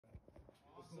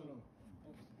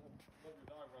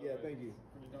Yeah, thank you.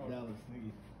 Dallas, thank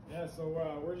you. Yeah, so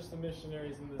we're just the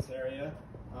missionaries in this area.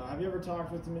 Have you ever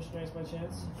talked with the missionaries by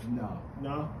chance? No.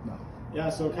 No? No. Yeah,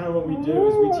 so kind of what we do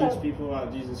is we teach people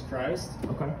about Jesus Christ.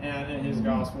 Okay. And his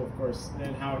gospel, of course,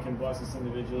 and how it can bless us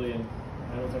individually and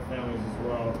with our families as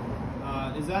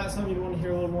well. Is that something you want to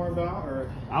hear a little more about?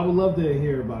 Or I would love to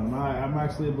hear about him. I'm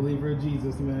actually a believer in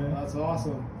Jesus, man. That's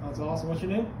awesome. That's awesome. What's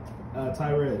your name?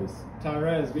 Tyrez.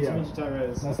 Tyrez. Good to meet you,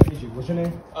 Tyrez. Nice to meet you. What's your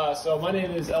name? So my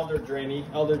name is Elder Draney.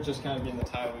 Elder just kind of being the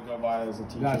title we go by as a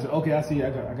teacher. Gotcha. Okay, I see you. I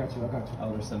got you.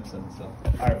 Elder Simpson. So.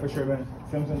 All right, for sure, man.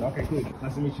 Simpson. Okay, cool.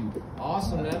 Nice to meet you.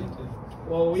 Awesome, man.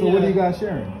 Well, so what are you guys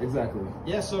sharing exactly?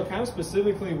 Yeah, so kind of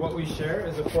specifically what we share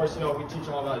is, of course, we teach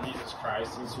all about Jesus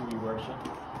Christ. He's who we worship.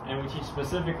 And we teach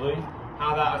specifically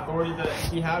how that authority that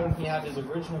he had when he had his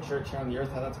original church here on the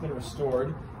earth, how that's been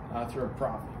restored through a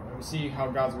prophet. We see how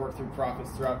God's worked through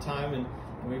prophets throughout time, and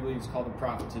we believe he's called a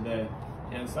prophet today.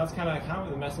 And so that's kind of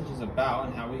what the message is about,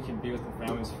 and how we can be with the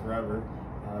families forever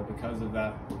because of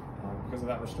that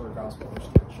restored gospel,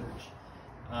 restored church.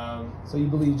 So you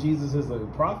believe Jesus is a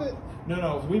prophet?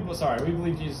 No. We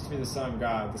believe Jesus to be the Son of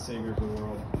God, the Savior of the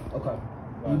world. Okay.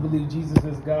 You believe Jesus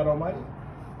is God Almighty?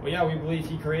 Well, yeah, we believe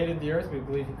he created the earth. We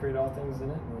believe he created all things in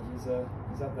it, and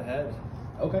he's at the head.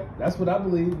 Okay, that's what I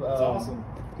believe. That's awesome.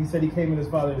 He said he came in his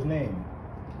Father's name,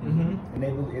 and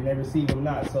they received him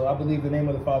not. So I believe the name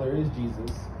of the Father is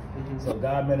Jesus. So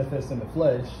God manifests in the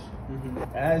flesh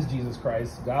as Jesus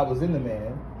Christ. God was in the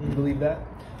man. You believe that?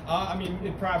 I mean,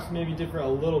 it perhaps maybe differ a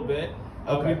little bit.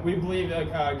 Okay. We believe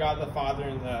God the Father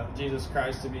and Jesus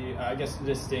Christ to be, I guess,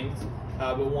 distinct,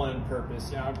 but one in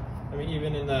purpose. I mean,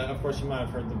 even in of course, you might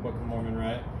have heard the Book of Mormon,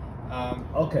 right?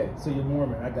 Okay, so you're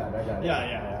Mormon. I got it.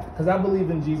 Yeah. Because I believe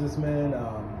in Jesus, man.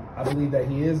 I believe that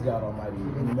he is God Almighty,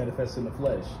 and he manifests in the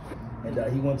flesh. And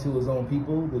he went to his own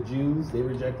people, the Jews. They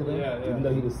rejected him. Even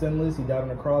though he was sinless, he died on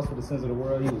the cross for the sins of the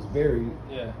world. He was buried.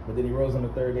 But then he rose on the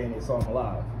third day, and they saw him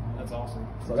alive. That's awesome.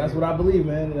 So that's what I believe,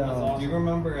 man. Awesome. Do you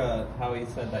remember how he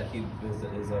said that he'd visit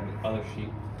his other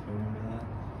sheep? Do you remember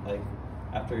that? Like,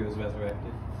 after he was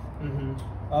resurrected?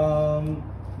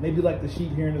 Maybe like the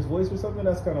sheep hearing his voice or something.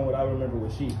 That's kind of what I remember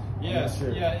with sheep. Yes,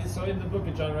 sure. Yeah. So in the book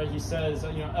of John, right, he says,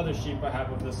 other sheep I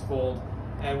have of this fold,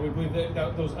 and we believe that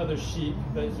those other sheep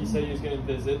that he said he was going to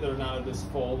visit, they're not of this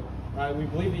fold. We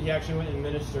believe that he actually went and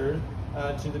ministered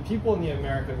to the people in the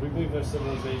Americas. We believe there's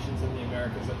civilizations in the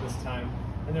Americas at this time,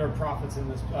 and there are prophets in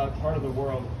this part of the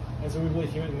world, and so we believe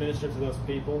he went and ministered to those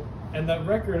people. And the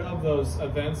record of those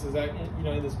events is that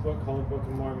in this book called the Book of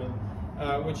Mormon.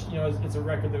 Which it's a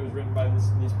record that was written by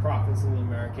these prophets in the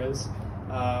Americas,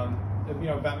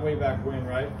 way back when,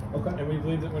 right? Okay. And we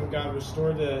believe that when God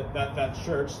restored that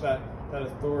church, that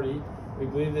authority, we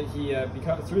believe that he,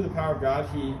 through the power of God,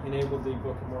 he enabled the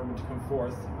Book of Mormon to come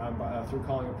forth through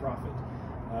calling a prophet.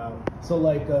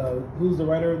 Who's the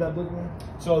writer of that book, man?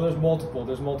 So there's multiple.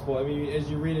 I mean, as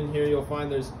you read in here, you'll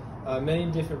find there's many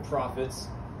different prophets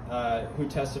who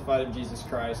testified of Jesus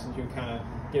Christ and who kind of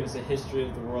give us a history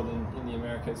of the world in the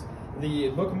Americas. The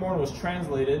Book of Mormon was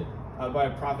translated by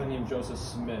a prophet named Joseph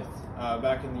Smith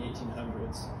back in the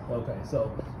 1800s. Okay,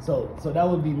 so that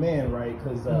would be man, right?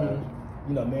 Because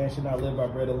man should not live by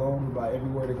bread alone, but by every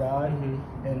word of God.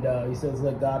 And he says,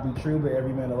 "Let God be true, but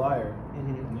every man a liar."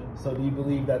 So do you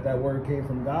believe that word came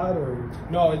from God, or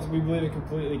no? We believe it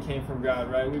completely came from God,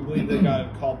 right? We believe that God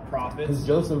had called prophets. Because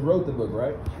Joseph wrote the book,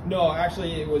 right? No,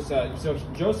 actually, it was so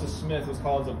Joseph Smith was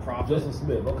called as a prophet. Joseph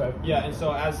Smith, okay. Yeah, and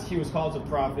so as he was called as a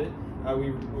prophet,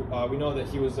 we know that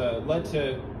he was led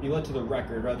to the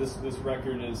record, right? This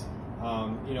record is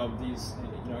these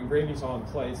engravings on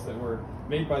plates that were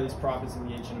made by these prophets in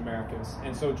the ancient Americas.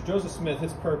 And so Joseph Smith,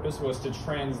 his purpose was to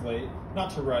translate, not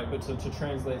to write, but to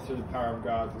translate through the power of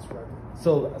God this record.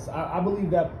 So I believe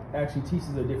that actually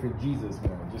teaches a different Jesus,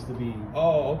 man, just to be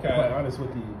quite honest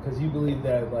with you. Because you believe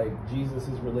that Jesus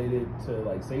is related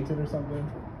to Satan or something?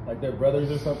 Like they're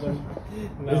brothers or something?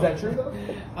 No. Is that true though?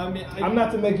 I mean, I'm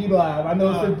not to make you laugh. I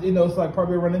know it's like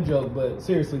probably a running joke, but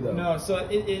seriously though. No, so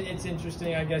it's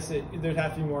interesting. I guess there'd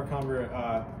have to be more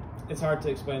it's hard to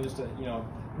explain. Just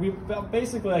we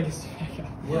basically, I guess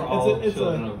we're all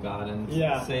children of God, and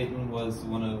Satan was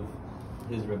one of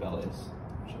his rebellious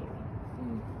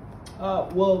children.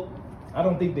 Well, I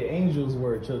don't think the angels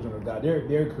were children of God.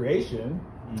 They're creation.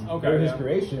 They're his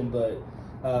creation, but.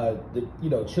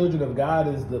 Children of God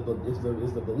is the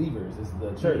believers, is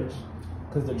the church,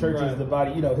 because the church is the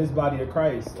body. His body of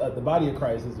Christ. The body of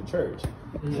Christ is the church.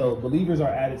 So believers are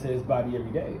added to his body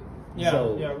every day.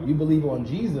 You believe on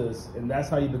Jesus, and that's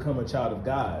how you become a child of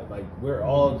God. Like, we're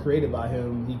all created by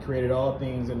him. He created all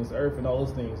things in this earth and all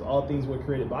those things. All things were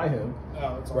created by him.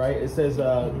 Oh, that's right? Awesome. It says,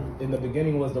 in the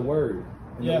beginning was the Word,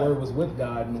 and the Word was with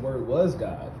God, and the Word was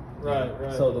God. Right.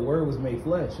 So the Word was made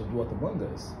flesh and dwelt among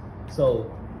us.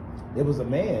 So it was a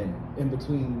man in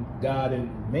between God and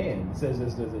man. It says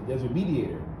there's a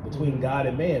mediator between God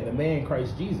and man, the man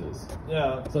Christ Jesus.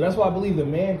 Yeah. So that's why I believe the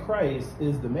man Christ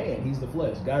is the man. He's the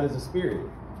flesh. God is a spirit.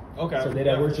 Okay. So they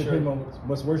that worship him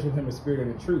must worship him in spirit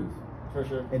and in truth. For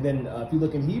sure. And then if you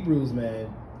look in Hebrews,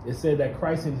 man, it said that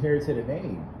Christ inherited a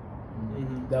name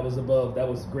that was above, that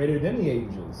was greater than the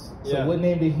angels. So what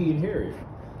name did he inherit?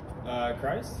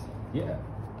 Christ? Yeah.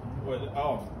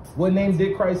 What name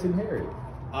did Christ inherit?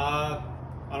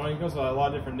 I don't know, he goes by a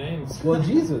lot of different names. Well,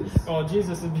 Jesus.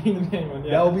 Jesus is being the main one,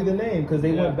 That would be the name, because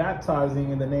they went baptizing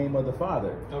in the name of the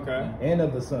Father. Okay. And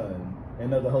of the Son,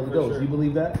 and of the Holy Ghost. Sure. You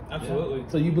believe that? Absolutely. Yeah.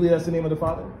 So you believe that's the name of the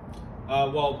Father?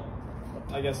 Well,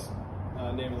 I guess,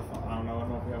 name of the Father, I don't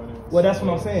know if we have a name. Well, that's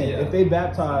what I'm saying. Yeah. If they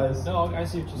baptized, I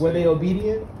see what you're saying. Were they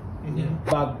obedient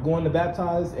by going to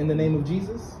baptize in the name of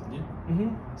Jesus? Yeah.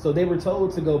 So they were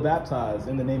told to go baptize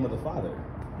in the name of the Father.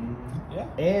 Yeah.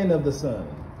 And of the Son.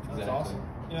 That's awesome.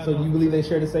 Yeah, so you believe they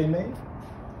share the same name?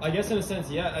 I guess in a sense,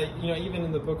 yeah. Even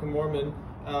in the Book of Mormon,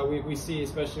 we see,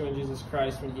 especially when Jesus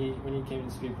Christ, when he came to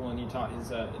these people and he taught his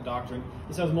doctrine,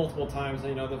 he says multiple times,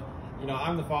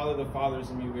 I'm the Father, the Father is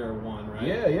in me, we are one, right?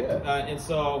 Yeah. And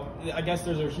so I guess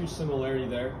there's a huge similarity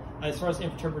there. As far as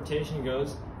interpretation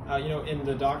goes, in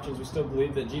the doctrines, we still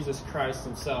believe that Jesus Christ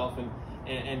himself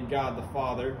and God the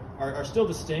Father are still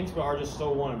distinct, but are just so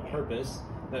one in purpose.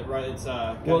 That it's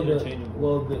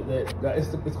interchangeable.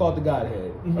 It's called the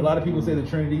Godhead. A lot of people say the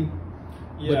Trinity,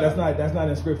 but that's not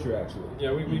in Scripture actually.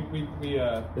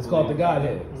 Yeah, it's called the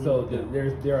Godhead. So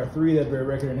there are three that bear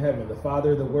record in heaven: the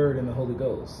Father, the Word, and the Holy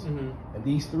Ghost. And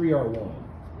these three are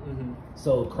one.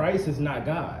 So Christ is not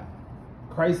God.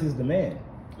 Christ is the man.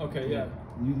 Okay, yeah.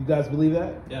 You guys believe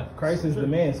that? Yeah. Christ is the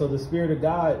man. So the Spirit of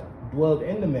God dwelled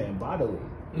in the man bodily.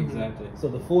 Exactly. So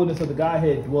the fullness of the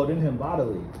Godhead dwelled in him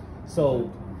bodily.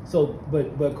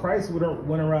 But Christ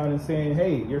went around and saying,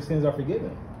 "Hey, your sins are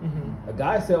forgiven." A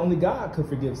guy said only God could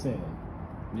forgive sin.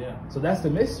 Yeah. So that's the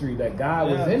mystery, that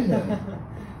God was in him.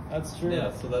 That's true.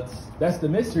 Yeah. So that's the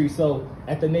mystery. So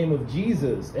at the name of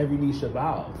Jesus, every knee shall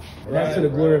bow, and that's to the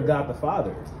glory of God the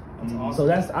Father. That's awesome.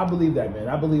 So I believe that, man.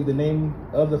 I believe the name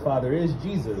of the Father is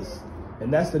Jesus,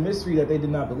 and that's the mystery that they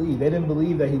did not believe. They didn't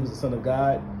believe that he was the Son of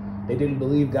God. They didn't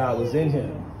believe God was in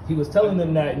him. He was telling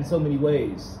them that in so many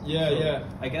ways. Yeah.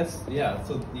 I guess,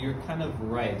 so you're kind of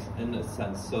right in a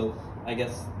sense. So I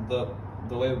guess the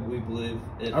way we believe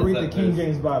it I read the King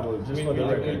James Bible, just for the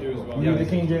record. You read the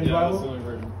King James Bible? That's the only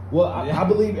version. Well, I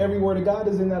believe every word of God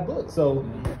is in that book. So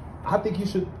I think you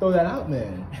should throw that out,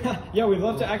 man. Yeah, we'd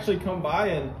love to actually come by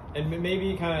and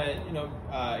maybe kind of,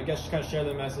 I guess just kind of share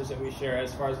the message that we share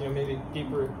as far as, maybe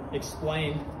deeper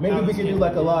explain. Maybe we could do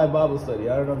like a live Bible study.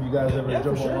 I don't know if you guys ever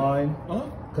jump online.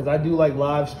 Because I do like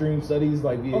live stream studies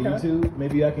like via YouTube.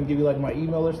 Maybe I can give you like my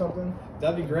email or something.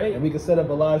 That'd be great. And we could set up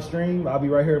a live stream. I'll be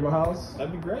right here at my house.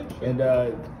 That'd be great. Sure. And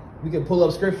we can pull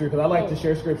up scripture because I like to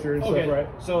share scripture and stuff, right?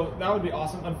 So that would be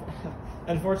awesome.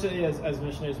 Unfortunately, as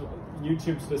missionaries,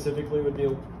 YouTube specifically would be...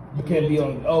 You can't be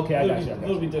on... Okay, I got you. A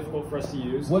little bit difficult for us to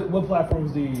use. What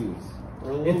platforms do you use?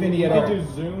 If any at all. We could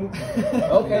do Zoom.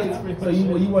 Okay, so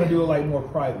you want to do it like more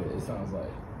private, it sounds like.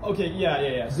 Okay,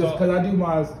 yeah. So, because I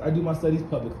do my studies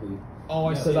publicly. Oh,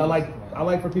 I see. Because I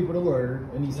like for people to learn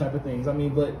and these type of things. I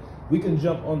mean, but we can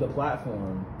jump on the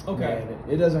platform. Okay.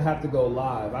 And it doesn't have to go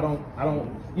live. I don't.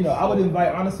 I would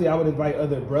invite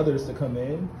other brothers to come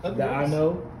in that I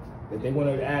know that they want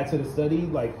to add to the study.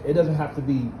 Like, it doesn't have to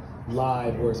be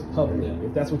live or it's public.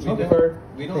 If that's what you prefer.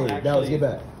 We don't actually. Dallas, get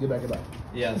back.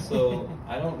 Yeah. So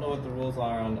I don't know what the rules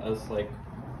are on us like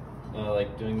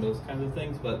doing those kinds of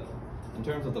things, but in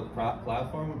terms of the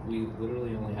platform, we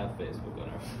literally only have Facebook on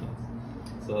our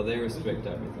phones. So they restrict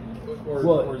everything.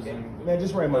 Or Zoom. Man,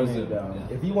 just write my name down.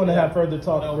 Yeah. If you want to have further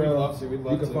talk, we'd love to.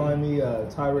 You can find me,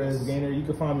 Tyrez Gaynor. You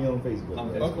can find me on Facebook.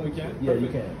 Okay, we can? Yeah, you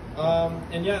can.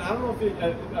 And yeah, I don't know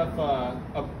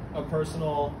if a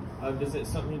personal visit is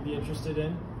something you'd be interested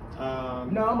in.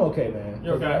 No, I'm okay, man.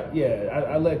 You're okay?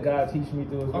 I let God teach me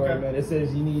through his word, man. It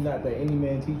says you need not that any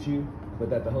man teach you, but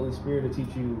that the Holy Spirit will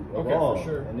teach you of all. For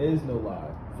sure. And there is no lie.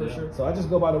 For sure. So I just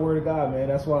go by the word of God, man.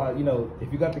 That's why,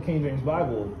 if you got the King James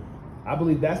Bible, I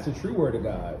believe that's the true word of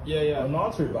God. Yeah.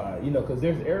 Unaltered by it, because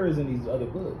there's errors in these other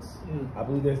books. I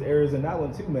believe there's errors in that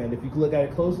one too, man. If you look at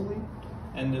it closely,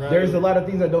 and there's a lot of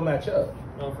things that don't match up.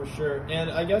 No, for sure.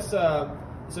 And I guess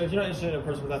So if you're not interested in a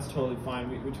person, that's totally fine.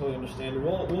 We totally understand.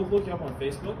 We'll look you up on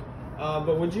Facebook.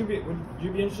 But would you be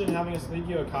interested in having us leave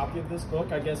you a copy of this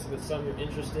book? I guess if it's something you're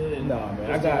interested in. No, man.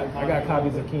 I got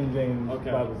copies of King James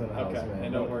Bibles in the house, man.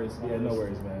 And no worries. No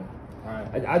worries, man. All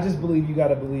right. I just believe you got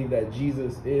to believe that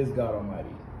Jesus is God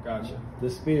Almighty. Gotcha. The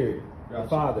Spirit, the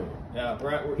Father. Yeah,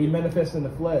 He manifested in the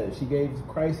flesh. He gave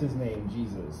Christ his name,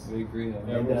 Jesus. We agree.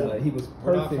 And he was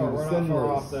perfect, he was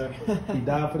sinless. He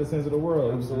died for the sins of the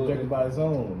world. Absolutely. He was rejected by his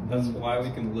own. That's why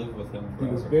we can live with him forever.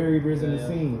 He was buried, risen, and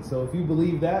seen. So if you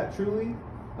believe that truly,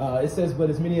 it says, but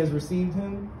as many as received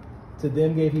him, to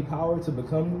them gave he power to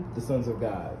become the sons of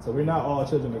God. So we're not all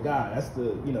children of God. That's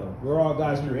we're all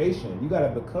God's creation. You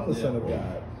got to become the son of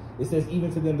God. It says,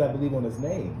 even to them that believe on his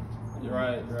name. You're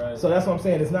right. So that's what I'm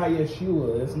saying. It's not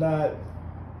Yeshua. It's not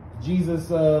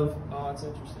Jesus of... Oh, that's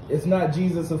interesting. It's not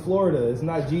Jesus of Florida. It's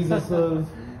not Jesus of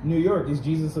New York. It's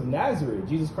Jesus of Nazareth.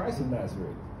 Jesus Christ of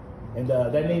Nazareth. And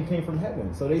that name came from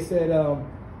heaven. So they said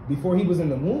before he was in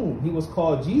the womb, he was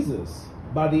called Jesus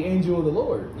by the angel of the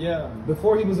Lord. Yeah.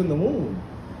 Before he was in the womb.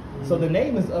 So the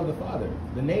name is of the Father.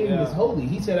 The name is holy.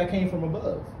 He said, I came from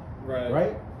above.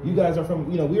 Right? You guys are from,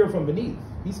 we are from beneath.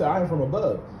 He said, I am from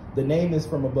above. The name is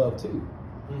from above too.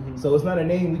 So it's not a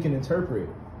name we can interpret.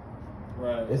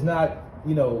 Right. It's not,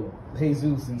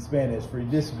 Jesus in Spanish for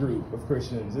this group of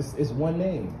Christians. It's one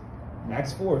name.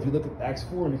 Acts 4, if you look at Acts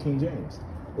 4 in the King James,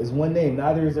 it's one name.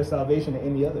 Neither is there salvation in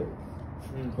any other.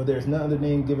 But there's none other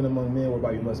name given among men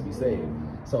whereby you must be saved.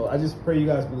 So I just pray you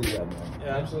guys believe that, man.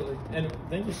 Yeah, absolutely. And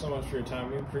thank you so much for your time.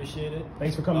 We appreciate it.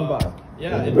 Thanks for coming by.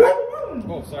 Yeah.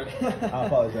 Oh, sorry. I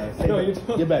apologize. No,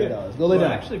 get back, dogs. Go lay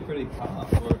down. Actually pretty calm,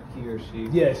 or he or she.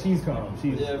 Yeah, she's calm.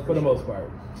 She's for the most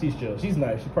part. She's chill. She's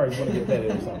nice. She probably want to get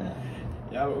petted or something.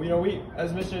 Yeah, but we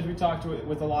as missionaries we talk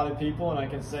with a lot of people, and I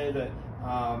can say that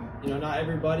not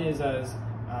everybody is as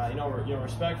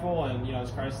respectful and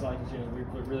as Christ-like as you.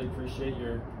 We really appreciate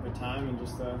your time and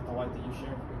just the light that you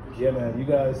share. Yeah, man. You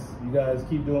guys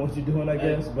keep doing what you're doing, I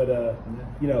guess. But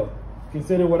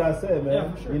consider what I said, man.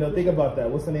 Yeah, for sure, Think about that.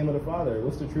 What's the name of the Father?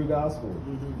 What's the true gospel?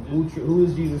 Who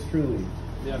is Jesus truly?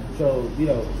 Yeah. So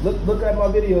look at my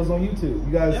videos on YouTube.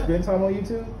 You guys spend time on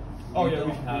YouTube? Oh yeah,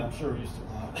 I'm sure we used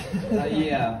to.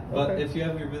 Yeah, but if you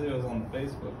have your videos on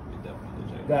Facebook, we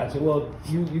definitely check. Gotcha. Well,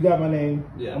 you got my name.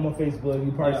 Yeah. I'm on Facebook.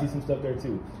 You probably see some stuff there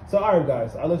too. So all right,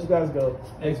 guys. I'll let you guys go.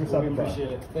 Thanks for stopping by.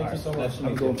 Appreciate it. Thank you so much.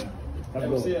 I'm going. Have a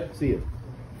good one. See ya.